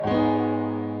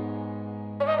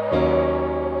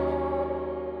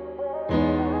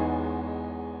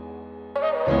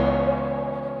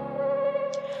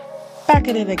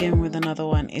Back at it again with another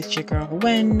one. It's your girl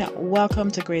Gwen.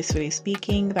 Welcome to Gracefully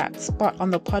Speaking, that spot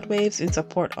on the pod waves in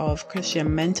support of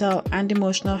Christian mental and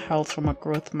emotional health from a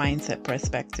growth mindset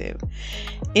perspective.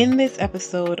 In this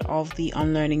episode of the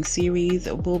Unlearning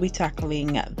series, we'll be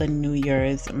tackling the New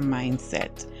Year's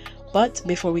mindset. But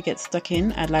before we get stuck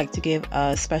in, I'd like to give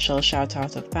a special shout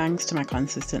out of thanks to my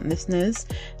consistent listeners.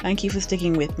 Thank you for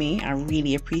sticking with me. I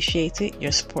really appreciate it.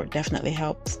 Your support definitely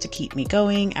helps to keep me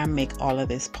going and make all of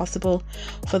this possible.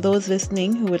 For those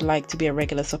listening who would like to be a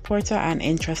regular supporter and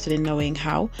interested in knowing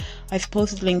how, I've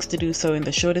posted links to do so in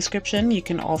the show description. You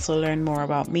can also learn more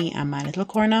about me and my little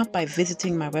corner by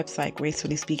visiting my website,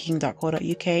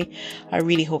 gracefully-speaking.co.uk. I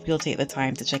really hope you'll take the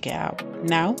time to check it out.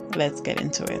 Now, let's get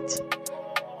into it.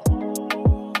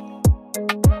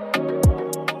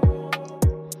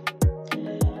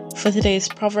 For today's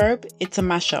proverb, it's a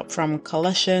mashup from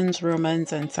Colossians,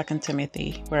 Romans, and 2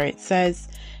 Timothy, where it says,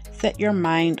 "Set your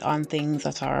mind on things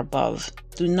that are above.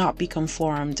 Do not be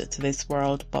conformed to this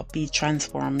world, but be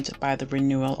transformed by the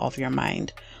renewal of your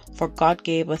mind. For God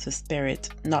gave us a spirit,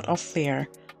 not of fear,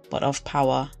 but of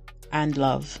power and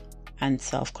love and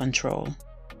self-control."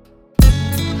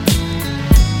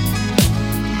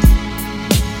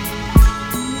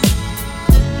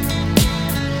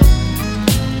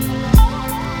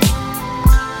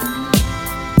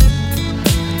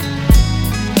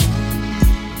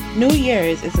 New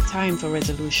Year's is a time for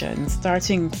resolutions,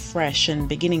 starting fresh and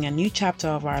beginning a new chapter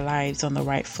of our lives on the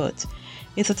right foot.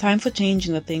 It's a time for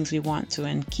changing the things we want to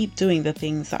and keep doing the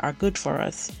things that are good for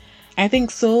us. I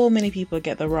think so many people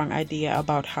get the wrong idea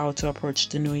about how to approach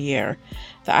the new year.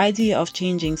 The idea of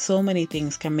changing so many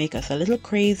things can make us a little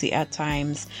crazy at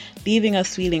times, leaving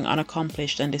us feeling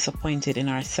unaccomplished and disappointed in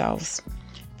ourselves.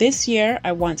 This year,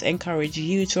 I want to encourage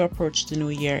you to approach the new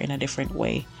year in a different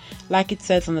way. Like it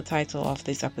says on the title of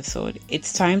this episode,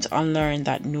 it's time to unlearn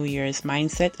that New Year's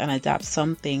mindset and adapt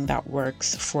something that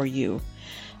works for you.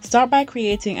 Start by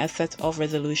creating a set of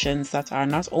resolutions that are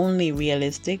not only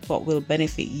realistic but will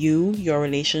benefit you, your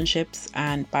relationships,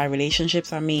 and by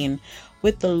relationships I mean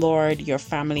with the Lord, your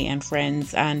family and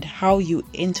friends, and how you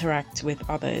interact with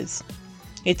others.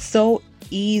 It's so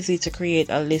easy to create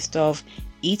a list of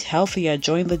eat healthier,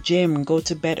 join the gym, go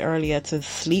to bed earlier, to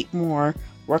sleep more,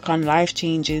 work on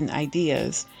life-changing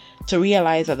ideas, to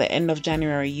realize at the end of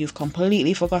January you've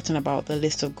completely forgotten about the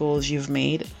list of goals you've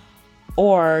made,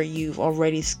 or you've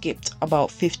already skipped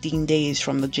about 15 days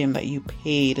from the gym that you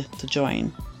paid to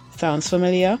join. Sounds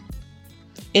familiar?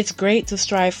 It's great to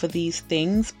strive for these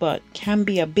things, but can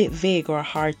be a bit vague or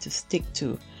hard to stick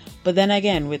to. But then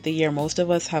again, with the year most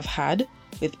of us have had,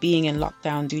 with being in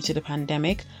lockdown due to the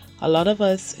pandemic, a lot of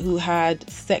us who had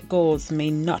set goals may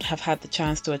not have had the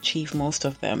chance to achieve most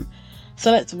of them.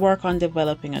 So let's work on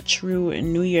developing a true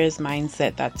New Year's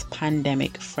mindset that's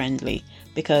pandemic friendly,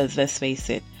 because let's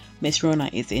face it, Miss Rona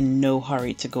is in no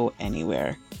hurry to go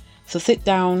anywhere. So sit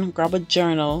down, grab a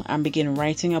journal, and begin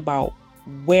writing about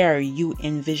where you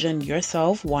envision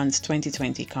yourself once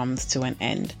 2020 comes to an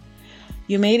end.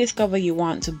 You may discover you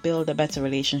want to build a better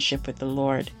relationship with the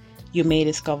Lord. You may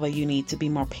discover you need to be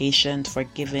more patient,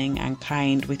 forgiving, and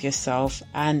kind with yourself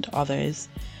and others.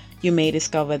 You may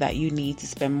discover that you need to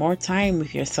spend more time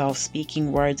with yourself,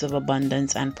 speaking words of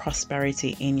abundance and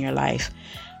prosperity in your life.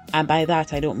 And by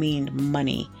that, I don't mean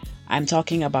money. I'm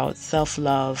talking about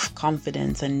self-love,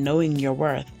 confidence, and knowing your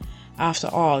worth. After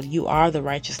all, you are the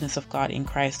righteousness of God in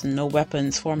Christ, and no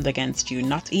weapons formed against you,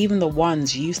 not even the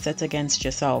ones you set against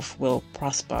yourself, will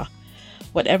prosper.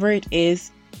 Whatever it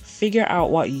is, figure out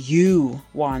what you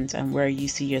want and where you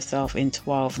see yourself in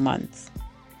 12 months.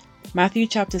 Matthew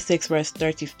chapter 6 verse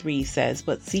 33 says,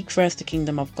 "But seek first the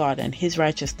kingdom of God and his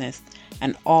righteousness,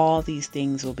 and all these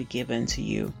things will be given to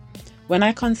you." When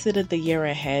I considered the year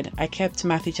ahead, I kept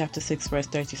Matthew chapter 6 verse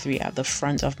 33 at the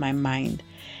front of my mind.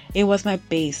 It was my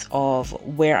base of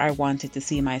where I wanted to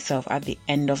see myself at the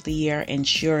end of the year,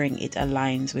 ensuring it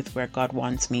aligns with where God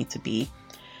wants me to be.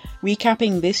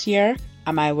 Recapping this year,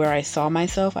 am I where I saw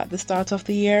myself at the start of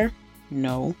the year?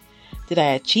 No. Did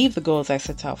I achieve the goals I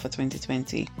set out for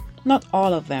 2020? Not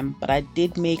all of them, but I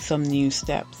did make some new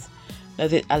steps.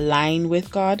 Does it align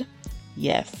with God?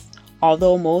 Yes.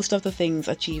 Although most of the things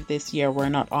achieved this year were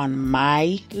not on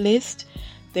my list,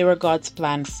 they were God's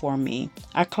plan for me.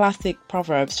 A classic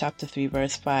Proverbs chapter 3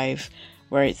 verse 5,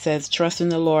 where it says, "Trust in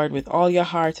the Lord with all your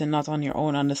heart and not on your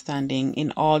own understanding.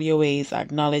 In all your ways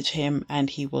acknowledge him and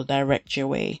he will direct your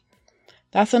way."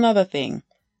 That's another thing.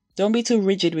 Don't be too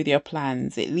rigid with your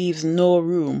plans. It leaves no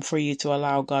room for you to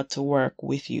allow God to work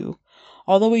with you.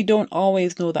 Although we don't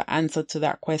always know the answer to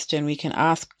that question, we can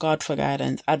ask God for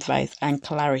guidance, advice, and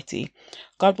clarity.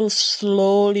 God will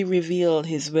slowly reveal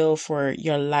His will for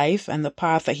your life and the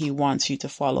path that He wants you to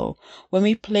follow. When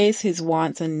we place His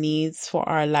wants and needs for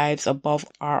our lives above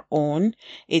our own,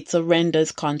 it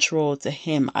surrenders control to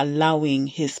Him, allowing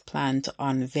His plan to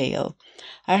unveil.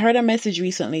 I heard a message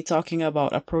recently talking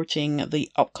about approaching the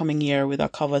upcoming year with a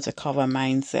cover-to-cover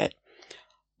mindset.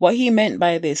 What he meant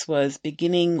by this was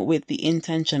beginning with the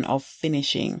intention of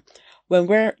finishing. When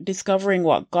we're discovering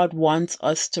what God wants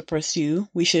us to pursue,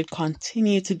 we should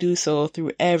continue to do so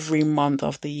through every month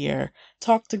of the year.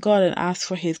 Talk to God and ask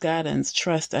for His guidance,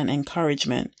 trust, and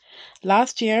encouragement.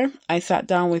 Last year, I sat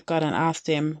down with God and asked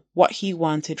Him what He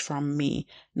wanted from me,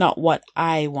 not what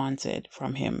I wanted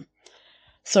from Him.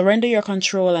 Surrender your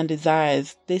control and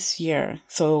desires this year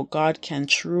so God can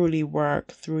truly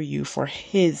work through you for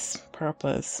His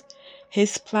purpose.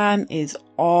 His plan is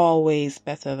always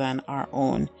better than our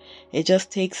own. It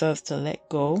just takes us to let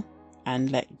go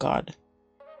and let God.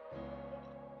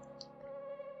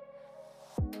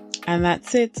 And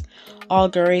that's it, all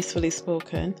gracefully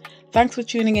spoken. Thanks for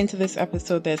tuning into this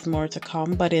episode. There's more to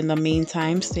come, but in the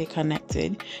meantime, stay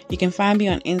connected. You can find me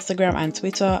on Instagram and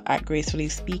Twitter at Gracefully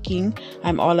Speaking.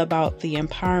 I'm all about the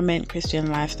empowerment,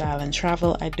 Christian lifestyle, and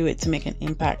travel. I do it to make an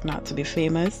impact, not to be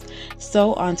famous.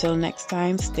 So until next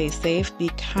time, stay safe, be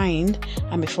kind,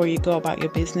 and before you go about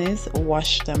your business,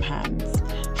 wash them hands.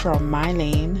 From my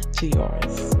lane to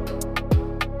yours.